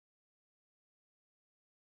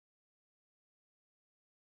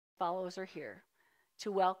followers are here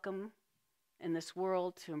to welcome in this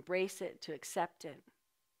world, to embrace it, to accept it.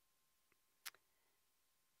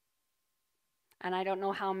 And I don't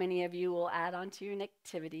know how many of you will add onto your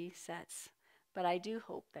nativity sets, but I do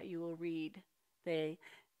hope that you will read the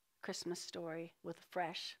Christmas story with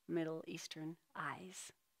fresh Middle Eastern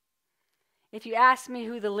eyes. If you ask me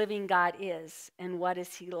who the living God is and what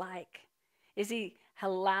is he like, is he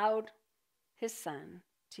allowed his son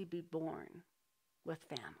to be born with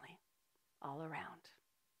family all around.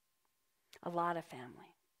 A lot of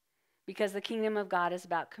family. Because the kingdom of God is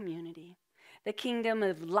about community. The kingdom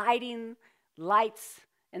of lighting lights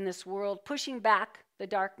in this world, pushing back the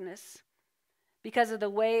darkness because of the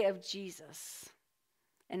way of Jesus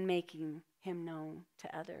and making him known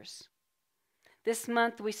to others. This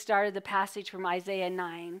month we started the passage from Isaiah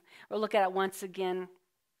 9. We'll look at it once again.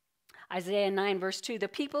 Isaiah 9 verse 2, the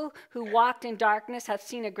people who walked in darkness have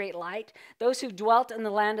seen a great light. Those who dwelt in the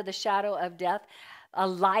land of the shadow of death, a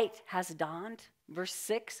light has dawned. Verse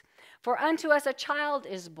 6, for unto us a child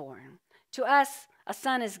is born, to us a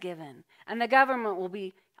son is given, and the government will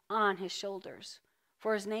be on his shoulders.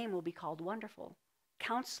 For his name will be called Wonderful,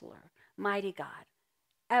 Counselor, Mighty God,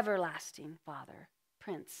 Everlasting Father,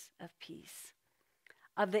 Prince of Peace.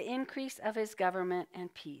 Of the increase of his government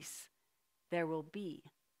and peace, there will be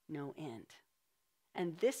no end.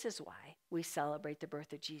 And this is why we celebrate the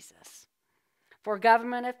birth of Jesus. For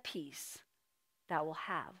government of peace that will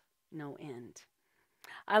have no end.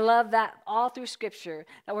 I love that all through Scripture,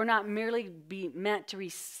 that we're not merely meant to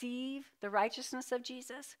receive the righteousness of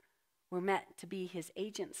Jesus, we're meant to be his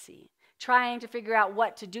agency, trying to figure out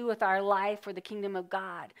what to do with our life for the kingdom of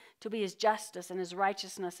God, to be his justice and his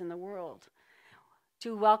righteousness in the world,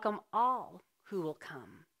 to welcome all who will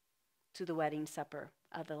come to the wedding supper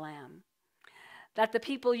of the Lamb. That the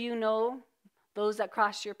people you know, those that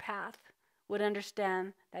cross your path, would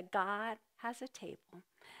understand that God has a table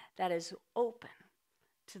that is open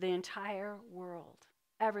to the entire world.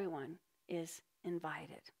 Everyone is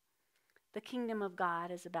invited. The kingdom of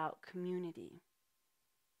God is about community.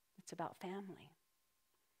 It's about family.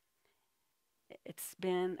 It's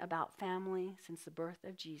been about family since the birth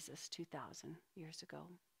of Jesus 2,000 years ago.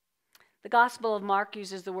 The Gospel of Mark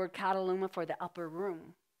uses the word kataluma for the upper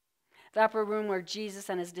room. The upper room where Jesus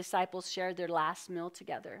and his disciples shared their last meal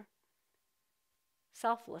together.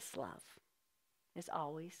 Selfless love is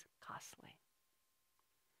always costly.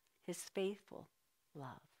 His faithful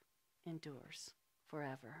love endures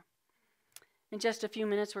forever. In just a few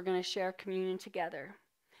minutes, we're going to share communion together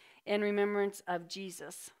in remembrance of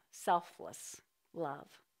Jesus' selfless love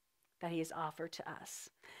that he has offered to us.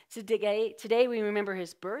 So today we remember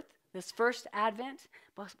his birth, this first Advent,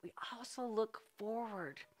 but we also look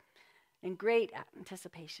forward in great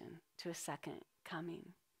anticipation to a second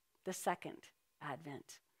coming, the second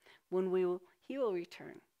Advent, when he will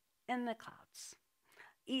return in the clouds,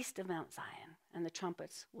 east of Mount Zion, and the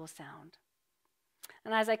trumpets will sound.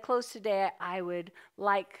 And as I close today, I would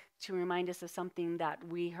like to remind us of something that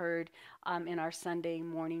we heard in our Sunday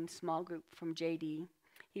morning small group from JD.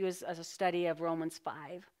 He was a study of Romans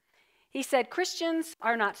 5. He said, Christians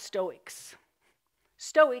are not Stoics.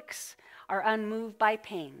 Stoics are unmoved by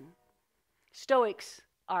pain. Stoics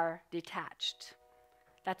are detached.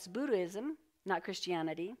 That's Buddhism, not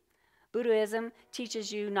Christianity. Buddhism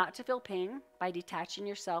teaches you not to feel pain by detaching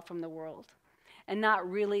yourself from the world and not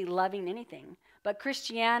really loving anything. But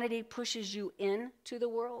Christianity pushes you into the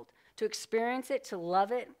world to experience it, to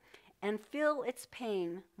love it, and feel its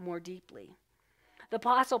pain more deeply. The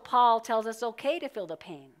Apostle Paul tells us okay to feel the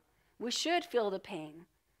pain. We should feel the pain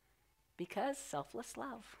because selfless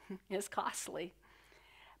love is costly.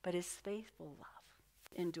 But his faithful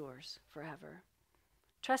love endures forever.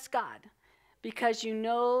 Trust God, because you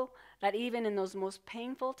know that even in those most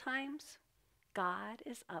painful times, God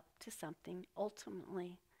is up to something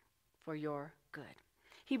ultimately for your good.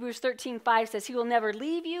 Hebrews 13:5 says he will never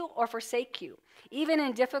leave you or forsake you, even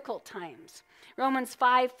in difficult times. Romans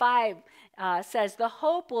 5:5 says the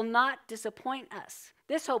hope will not disappoint us.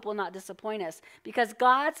 This hope will not disappoint us because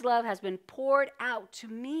God's love has been poured out to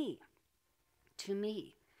me,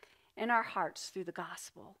 in our hearts through the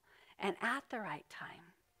gospel. And at the right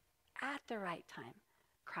time,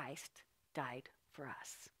 Christ died for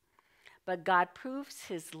us. But God proves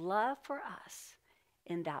his love for us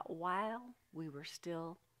in that while we were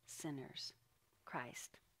still sinners,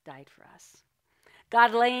 Christ died for us.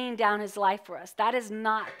 God laying down his life for us. That is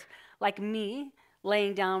not like me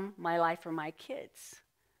laying down my life for my kids.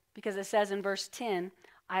 Because it says in verse 10,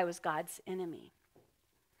 I was God's enemy.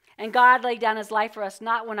 And God laid down his life for us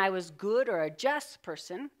not when I was good or a just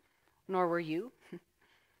person, nor were you.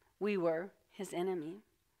 We were his enemy.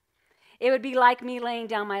 It would be like me laying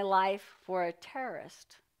down my life for a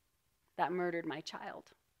terrorist that murdered my child.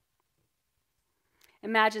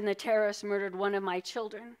 Imagine the terrorist murdered one of my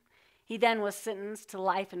children. He then was sentenced to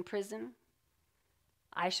life in prison.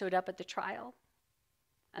 I showed up at the trial,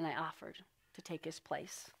 and I offered to take his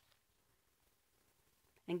place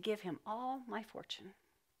and give him all my fortune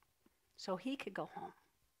so he could go home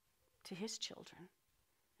to his children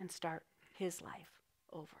and start his life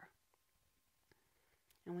over.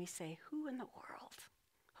 And we say, who in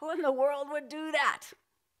the world would do that?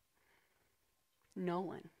 No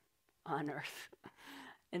one on earth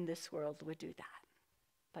in this world would do that,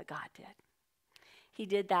 but God did. He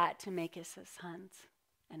did that to make us his sons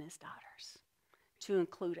and his daughters, to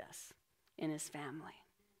include us in his family.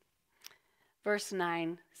 Verse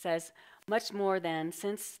 9 says, much more then,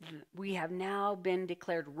 since we have now been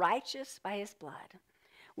declared righteous by his blood,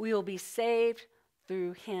 we will be saved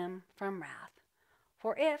through him from wrath.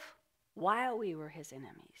 For if, while we were his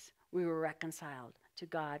enemies, we were reconciled to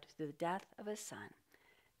God through the death of his Son,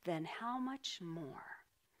 then how much more,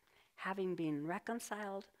 having been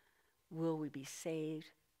reconciled, will we be saved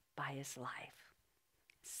by his life?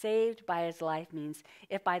 Saved by his life means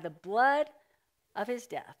if by the blood of his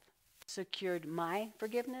death secured my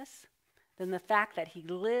forgiveness, then the fact that he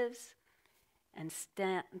lives and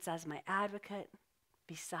stands as my advocate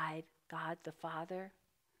beside God the Father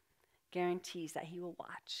guarantees that he will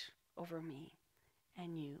watch over me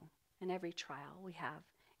and you in every trial we have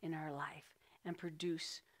in our life and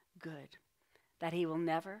produce good, that he will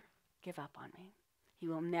never give up on me. He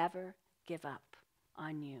will never give up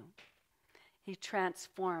on you. He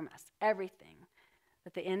transforms us. Everything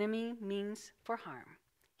that the enemy means for harm,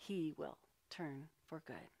 he will turn for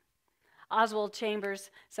good. Oswald Chambers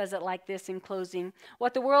says it like this in closing: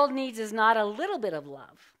 what the world needs is not a little bit of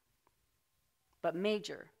love, but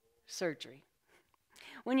major surgery.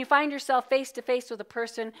 When you find yourself face to face with a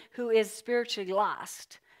person who is spiritually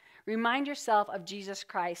lost, remind yourself of Jesus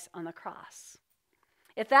Christ on the cross.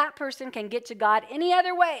 If that person can get to God any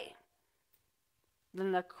other way,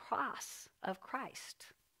 then the cross of Christ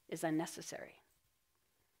is unnecessary.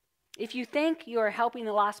 If you think you are helping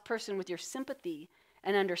the lost person with your sympathy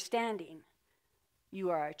and understanding, you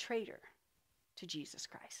are a traitor to Jesus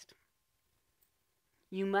Christ.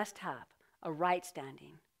 You must have a right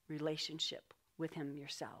standing relationship with him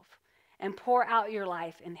yourself and pour out your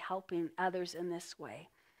life in helping others in this way,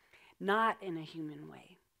 not in a human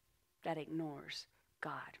way that ignores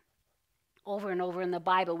God. Over and over in the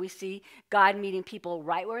Bible, we see God meeting people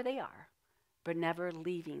right where they are, but never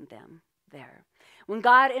leaving them there. When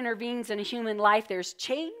God intervenes in a human life, there's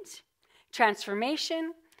change,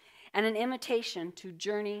 transformation, and an invitation to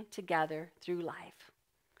journey together through life.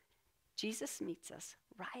 Jesus meets us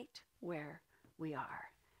right where we are,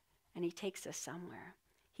 and he takes us somewhere.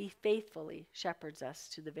 He faithfully shepherds us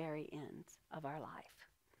to the very end of our life.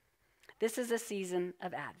 This is a season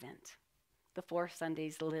of Advent, the 4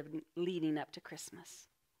 Sundays leading up to Christmas.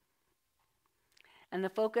 And the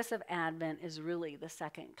focus of Advent is really the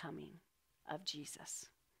second coming of Jesus.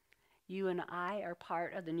 You and I are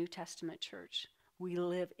part of the New Testament church. We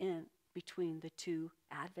live in between the 2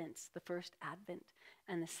 Advents, the first Advent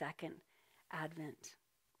and the second Advent.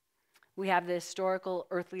 We have the historical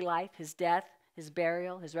earthly life, his death, his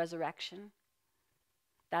burial, his resurrection.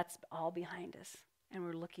 That's all behind us. And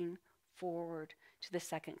we're looking forward to the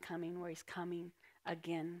second coming, where he's coming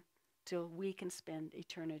again till we can spend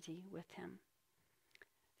eternity with him.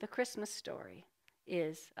 The Christmas story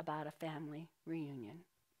is about a family reunion.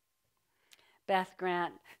 Beth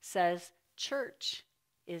Grant says, church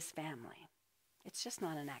is family. It's just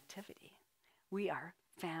not an activity. We are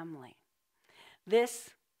family.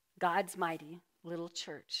 This God's mighty little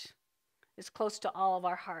church is close to all of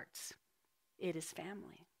our hearts. It is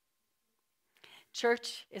family.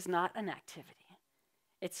 Church is not an activity.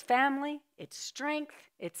 It's family, it's strength,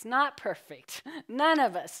 it's not perfect. None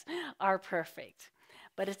of us are perfect.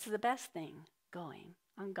 But it's the best thing going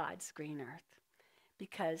on God's green earth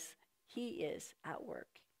because he is at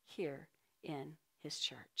work here in his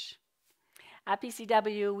church. At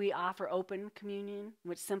PCW, we offer open communion,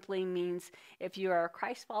 which simply means if you are a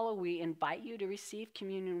Christ follower, we invite you to receive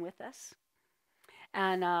communion with us.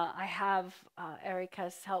 And I have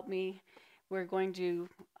Erica's helped me. We're going to,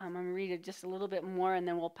 I'm going to read it just a little bit more, and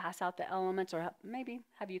then we'll pass out the elements, or maybe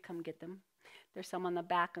have you come get them. There's some on the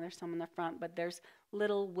back and there's some on the front, but there's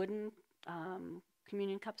little wooden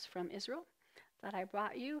communion cups from Israel that I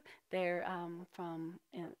brought you. They're from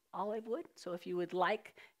olive wood, so if you would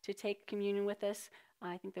like to take communion with us,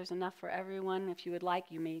 I think there's enough for everyone. If you would like,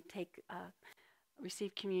 you may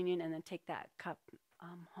receive communion and then take that cup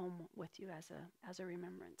home with you as a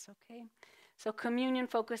remembrance, okay? So communion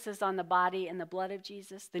focuses on the body and the blood of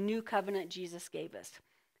Jesus, the new covenant Jesus gave us,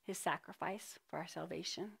 his sacrifice for our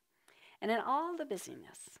salvation. And in all the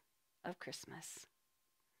busyness of Christmas,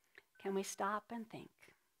 can we stop and think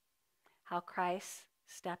how Christ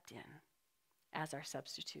stepped in as our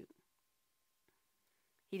substitute?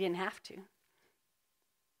 He didn't have to.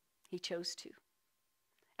 He chose to.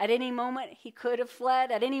 At any moment, he could have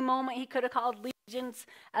fled. At any moment, he could have called legions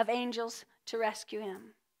of angels to rescue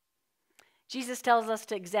him. Jesus tells us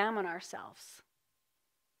to examine ourselves.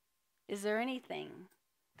 Is there anything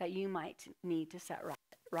that you might need to set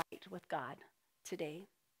right with God today?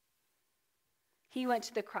 He went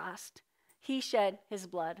to the cross. He shed his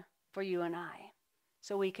blood for you and I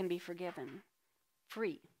so we can be forgiven,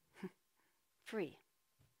 free, free.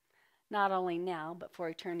 Not only now, but for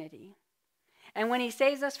eternity. And when he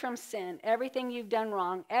saves us from sin, everything you've done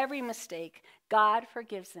wrong, every mistake, God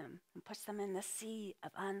forgives them and puts them in the sea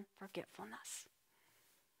of unforgetfulness.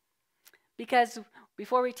 Because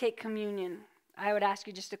before we take communion, I would ask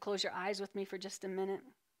you just to close your eyes with me for just a minute.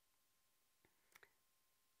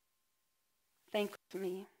 Think with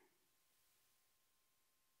me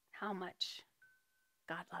how much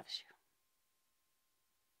God loves you.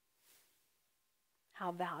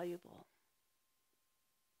 How valuable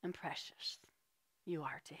and precious you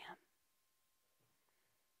are to him.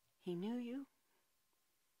 He knew you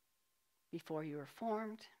before you were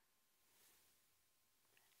formed,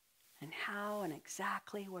 and how and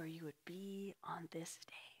exactly where you would be on this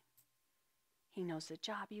day. He knows the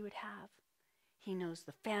job you would have. He knows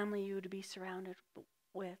the family you would be surrounded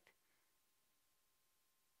with.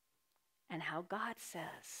 And how God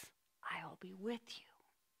says, I will be with you.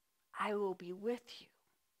 I will be with you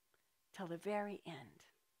till the very end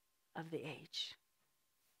of the age.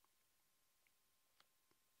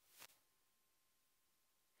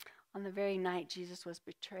 On the very night Jesus was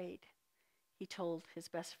betrayed, he told his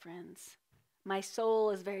best friends, my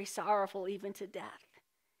soul is very sorrowful, even to death.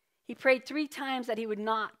 He prayed 3 times that he would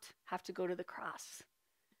not have to go to the cross.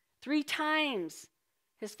 3 times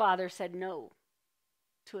his father said no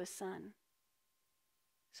to his son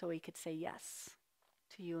so he could say yes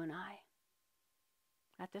to you and I.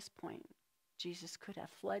 At this point, Jesus could have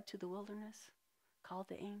fled to the wilderness, called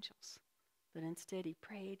the angels, but instead he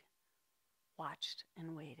prayed, watched,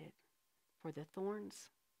 and waited for the thorns,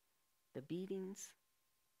 the beatings,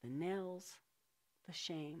 the nails, the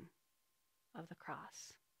shame of the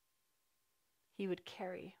cross. He would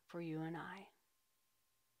carry for you and I.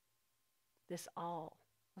 This all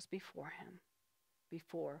was before him,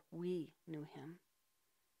 before we knew him.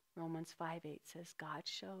 Romans 5:8 says, God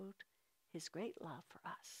showed his great love for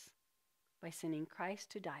us by sending Christ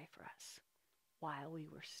to die for us while we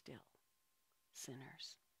were still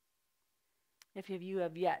sinners. If you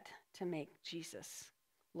have yet to make Jesus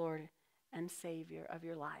Lord and Savior of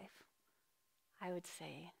your life, I would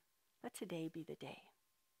say, let today be the day.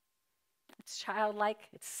 It's childlike,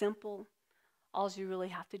 it's simple. All you really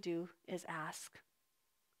have to do is ask,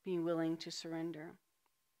 being willing to surrender.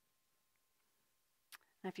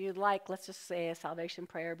 And if you'd like, let's just say a salvation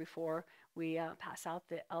prayer before we pass out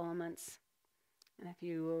the elements. And if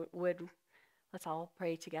you would, let's all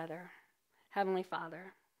pray together. Heavenly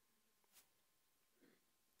Father,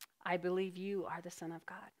 I believe you are the Son of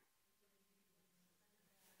God.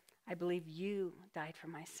 I believe you died for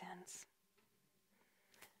my sins,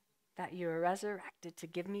 that you were resurrected to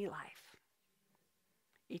give me life,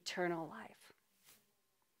 eternal life.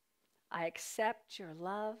 I accept your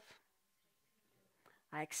love.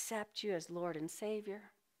 I accept you as Lord and Savior.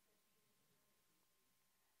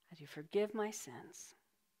 As you forgive my sins,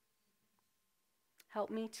 help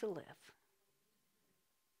me to live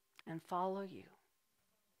and follow you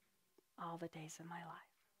all the days of my life.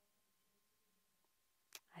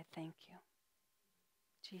 I thank you.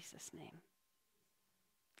 In Jesus' name,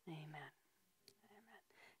 amen. Amen.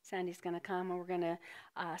 Sandy's going to come and we're going to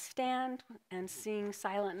stand and sing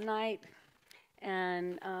Silent Night.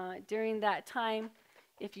 And during that time,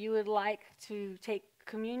 if you would like to take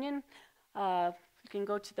communion, you can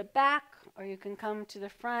go to the back or you can come to the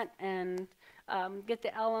front and get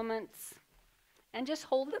the elements and just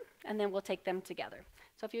hold them, and then we'll take them together.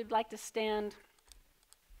 So if you'd like to stand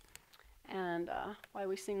and while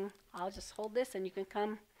we sing, I'll just hold this and you can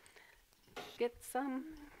come get some.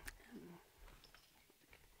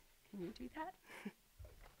 Can you do that?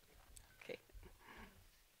 Okay.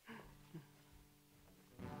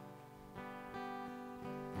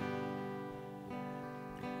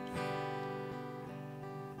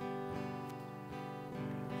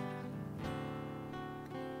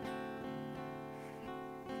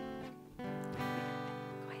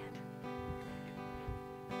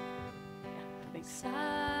 sing.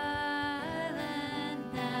 Silent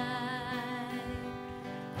night,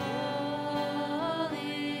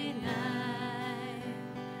 holy night,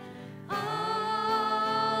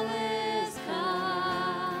 all is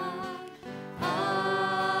calm,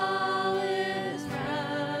 all is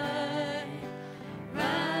bright,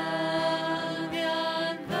 round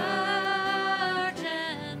yon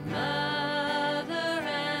virgin mother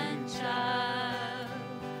and child.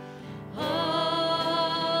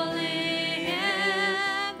 Holy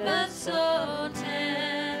infant, so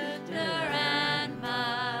tender and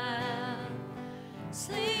mild,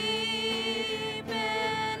 sleep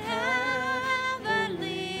in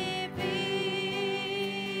heavenly peace.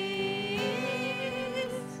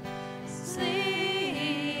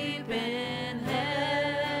 Sleep in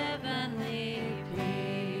heavenly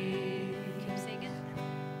peace. Keep singing.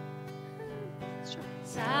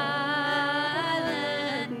 Silent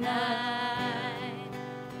night,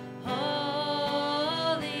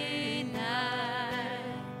 holy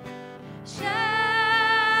night,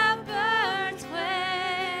 shepherds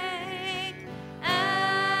wake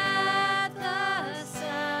at the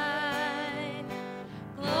sight,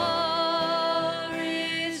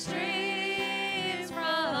 glory streams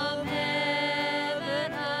from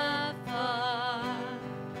heaven afar.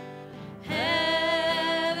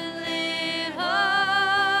 Heavenly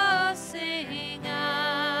hosts sing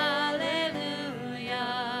Alleluia.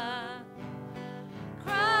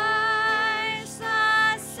 Christ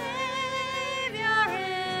the Savior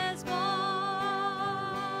is born.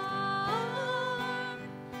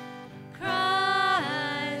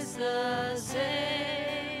 Christ the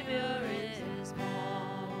Savior is born.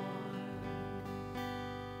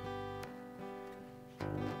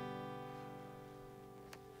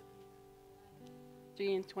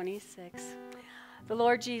 And 26. The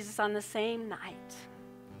Lord Jesus, on the same night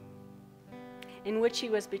in which he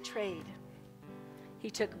was betrayed, he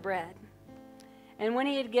took bread. And when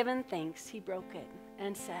he had given thanks, he broke it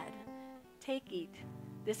and said, "Take, eat.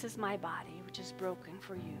 This is my body, which is broken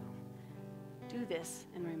for you. Do this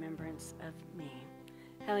in remembrance of me."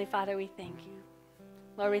 Heavenly Father, we thank you.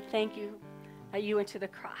 Lord, we thank you that you went to the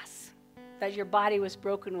cross, that your body was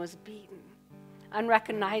broken, was beaten,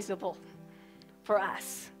 unrecognizable for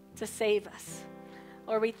us, to save us.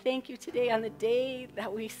 Lord, we thank you today on the day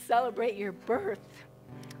that we celebrate your birth.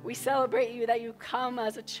 We celebrate you that you come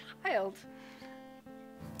as a child.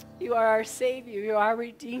 You are our Savior. You are our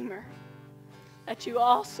Redeemer. That you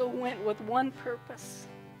also went with one purpose,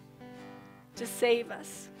 to save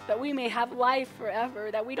us, that we may have life forever,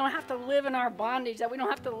 that we don't have to live in our bondage, that we don't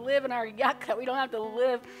have to live in our yuck, that we don't have to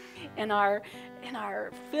live in our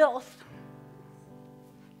filth.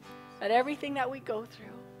 That everything that we go through,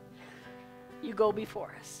 you go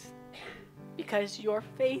before us, because your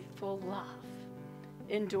faithful love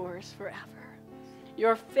endures forever.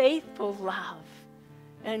 Your faithful love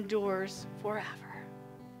endures forever.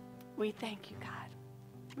 We thank you, God.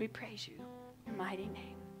 We praise you in your mighty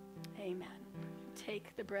name. Amen.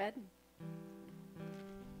 Take the bread.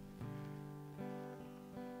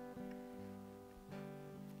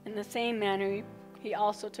 In the same manner, he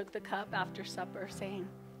also took the cup after supper, saying,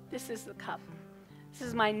 "This is the cup. This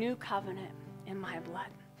is my new covenant in my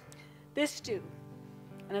blood. This do,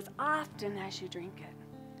 and as often as you drink it,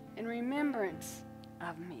 in remembrance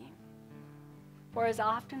of me. For as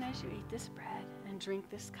often as you eat this bread and drink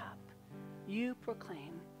this cup, you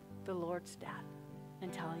proclaim the Lord's death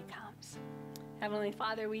until he comes." Heavenly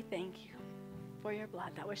Father, we thank you for your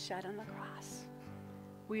blood that was shed on the cross.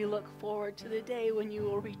 We look forward to the day when you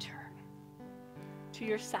will return, to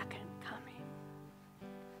your second coming.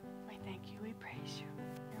 We thank you. We praise you.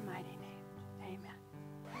 In your mighty name. Amen.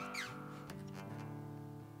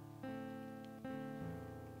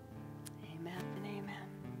 Amen and amen.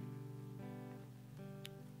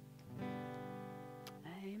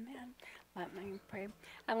 Amen. Let me pray.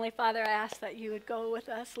 Heavenly Father, I ask that you would go with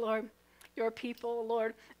us, Lord. Your people,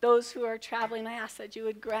 Lord, those who are traveling, I ask that you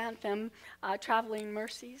would grant them traveling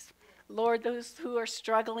mercies. Lord, those who are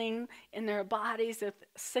struggling in their bodies with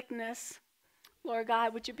sickness, Lord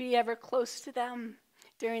God, would you be ever close to them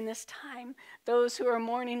during this time? Those who are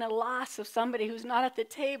mourning a loss of somebody who's not at the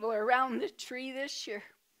table or around the tree this year,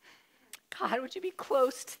 God, would you be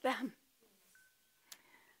close to them?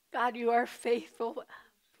 God, you are faithful,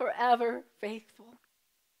 forever faithful.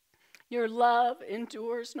 Your love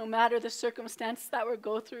endures no matter the circumstance that we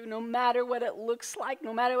go through, no matter what it looks like,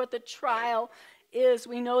 no matter what the trial is.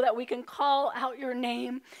 We know that we can call out your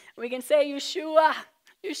name. We can say, Yeshua,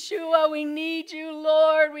 Yeshua, we need you,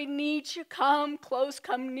 Lord. We need you. Come close,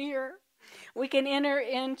 come near. We can enter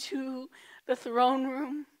into the throne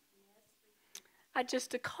room. at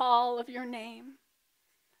just a call of your name.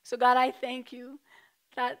 So God, I thank you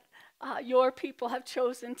that your people have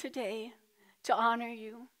chosen today to honor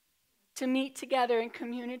you, to meet together in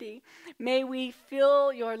community. May we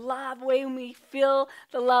feel your love. May we feel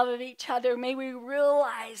the love of each other. May we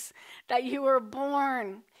realize that you were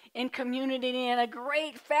born in community in a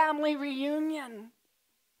great family reunion.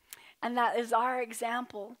 And that is our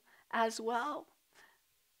example as well.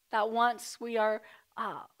 That once we are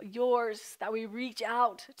yours, that we reach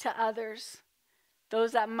out to others,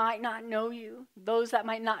 those that might not know you, those that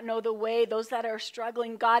might not know the way, those that are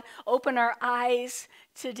struggling. God, open our eyes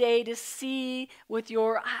today to see with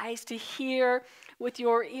your eyes, to hear with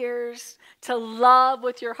your ears, to love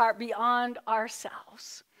with your heart beyond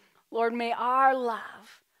ourselves. Lord, may our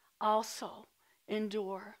love also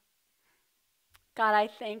endure. God, I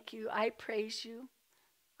thank you. I praise you.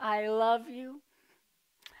 I love you.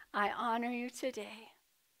 I honor you today.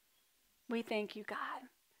 We thank you, God.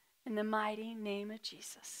 In the mighty name of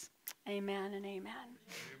Jesus. Amen and amen.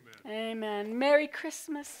 Amen. Merry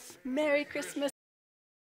Christmas. Merry Christmas.